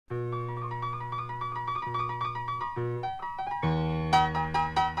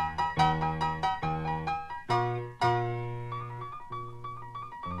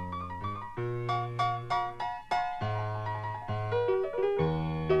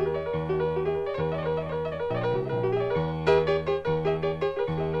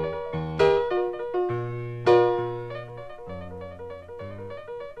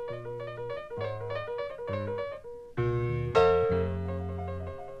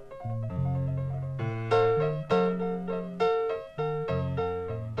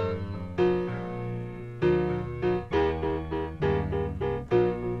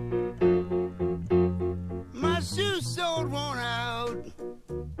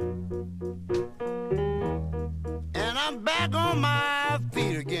I'm back on my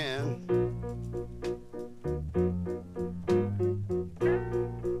feet again.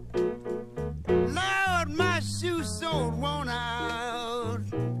 Lord, my shoes so worn out,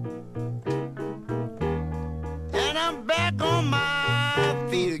 and I'm back on my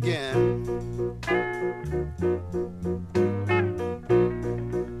feet again.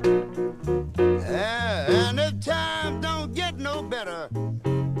 And if time don't get no better,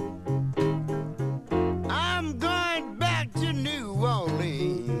 I'm going back to New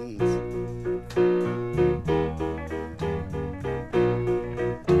Orleans.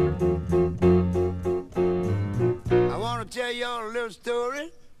 I want to tell y'all a little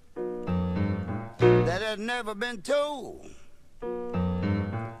story that has never been told.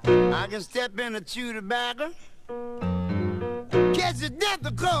 I can step in and chew tobacco, catch the death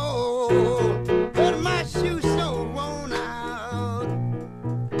of cold, but my shoes so worn out,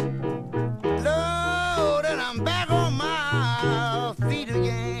 Lord, and I'm back on my feet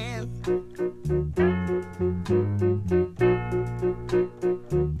again.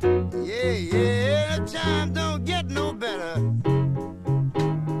 Yeah, yeah, time don't get no better.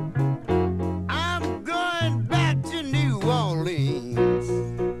 I'm going back to New Orleans.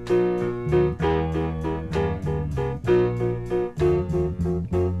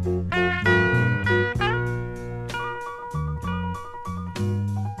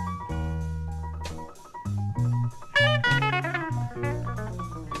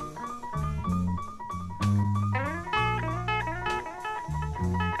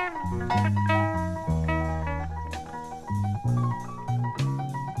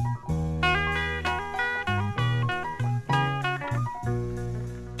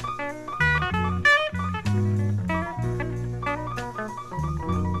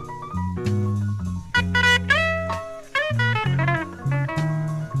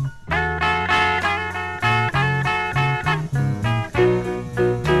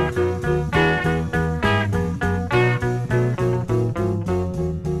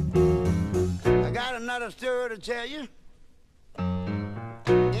 Another story to tell you.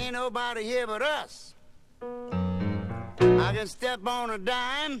 Ain't nobody here but us. I can step on a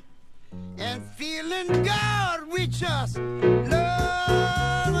dime and feeling God we trust. Love.